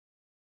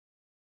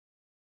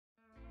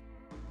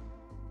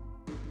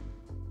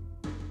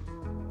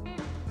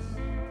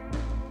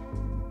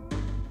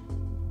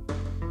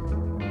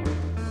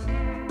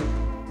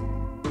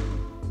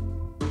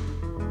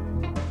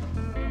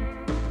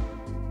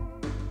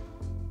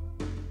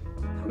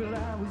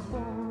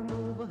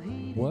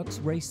Works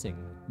Racing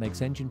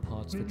makes engine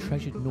parts for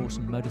treasured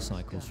Norton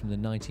motorcycles from the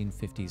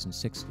 1950s and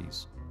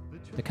 60s.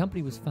 The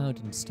company was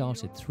founded and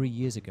started 3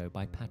 years ago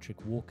by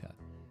Patrick Walker.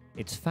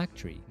 Its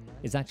factory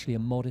is actually a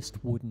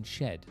modest wooden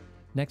shed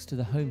next to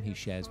the home he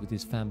shares with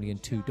his family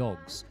and 2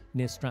 dogs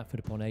near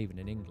Stratford-Upon-Avon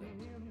in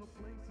England.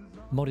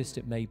 Modest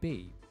it may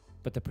be,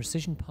 but the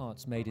precision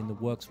parts made in the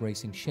Works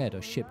Racing shed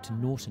are shipped to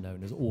Norton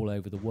owners all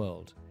over the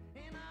world.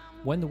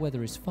 When the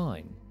weather is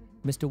fine,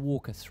 Mr.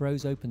 Walker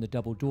throws open the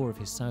double door of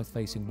his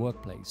south-facing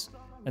workplace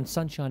and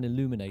sunshine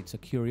illuminates a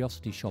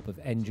curiosity shop of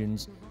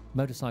engines,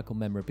 motorcycle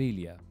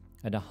memorabilia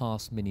and a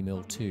Haas Mini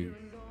Mill too.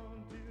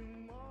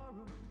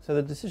 So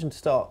the decision to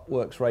start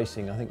Works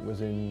Racing, I think, was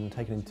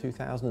taken in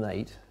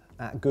 2008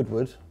 at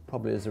Goodwood,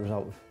 probably as a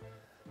result of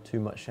too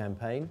much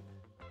champagne.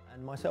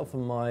 And myself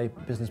and my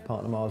business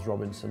partner, Miles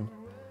Robinson,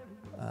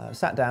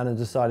 sat down and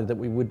decided that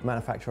we would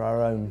manufacture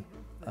our own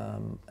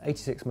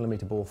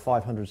 86mm bore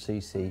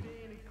 500cc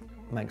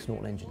Manx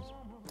Norton engines.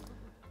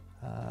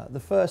 The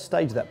first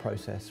stage of that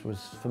process was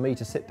for me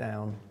to sit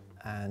down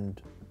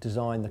and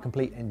design the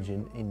complete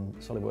engine in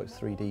SolidWorks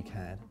 3D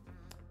CAD.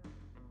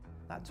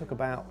 That took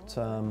about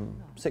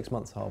 6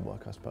 months hard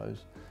work, I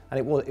suppose. And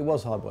it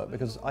was hard work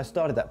because I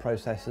started that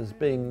process as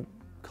being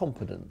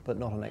competent but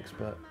not an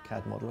expert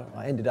CAD modeler.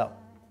 I ended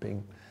up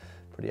being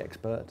pretty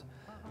expert.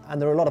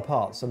 And there are a lot of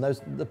parts, and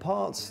the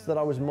parts that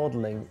I was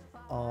modelling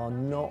are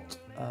not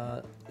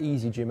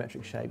easy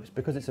geometric shapes.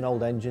 Because it's an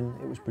old engine,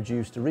 it was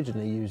produced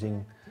originally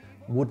using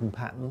wooden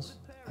patterns,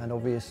 and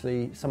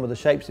obviously some of the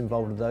shapes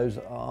involved with those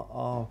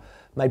are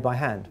made by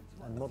hand.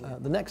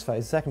 The next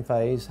phase, the second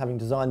phase, having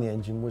designed the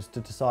engine, was to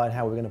decide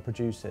how we were going to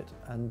produce it.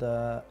 And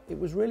it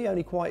was really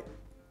only quite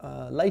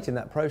late in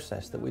that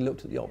process that we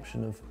looked at the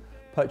option of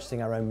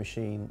purchasing our own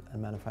machine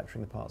and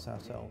manufacturing the parts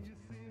ourselves.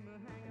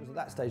 It was at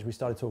that stage we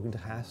started talking to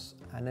Haas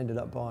and ended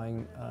up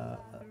buying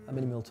a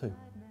Mini Mill too.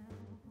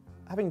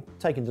 Having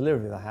taken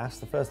delivery of the Haas,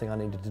 the first thing I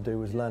needed to do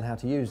was learn how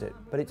to use it.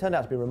 But it turned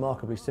out to be a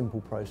remarkably simple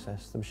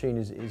process. The machine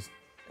is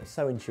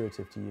so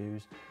intuitive to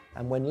use,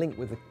 and when linked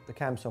with the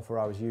CAM software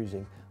I was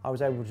using, I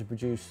was able to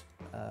produce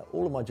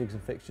all of my jigs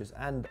and fixtures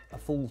and a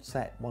full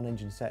set, one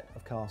engine set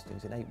of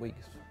castings in 8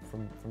 weeks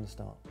from the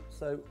start.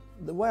 So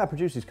the way I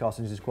produce these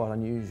castings is quite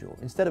unusual.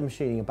 Instead of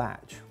machining a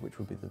batch, which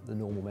would be the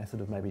normal method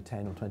of maybe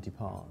 10 or 20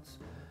 parts,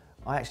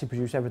 I actually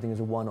produce everything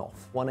as a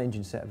one-off, one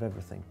engine set of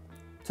everything,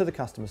 to the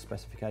customer's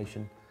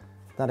specification.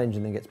 That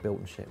engine then gets built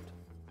and shipped.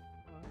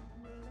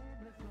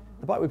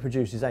 The bike we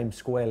produce is aimed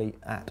squarely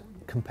at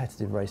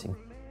competitive racing.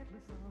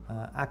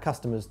 Our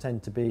customers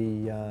tend to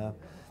be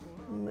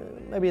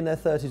maybe in their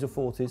 30s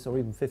or 40s or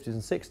even 50s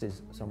and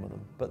 60s, some of them,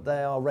 but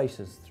they are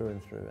racers through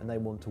and through and they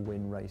want to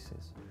win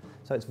races.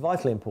 So it's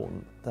vitally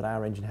important that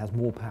our engine has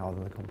more power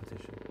than the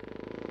competition.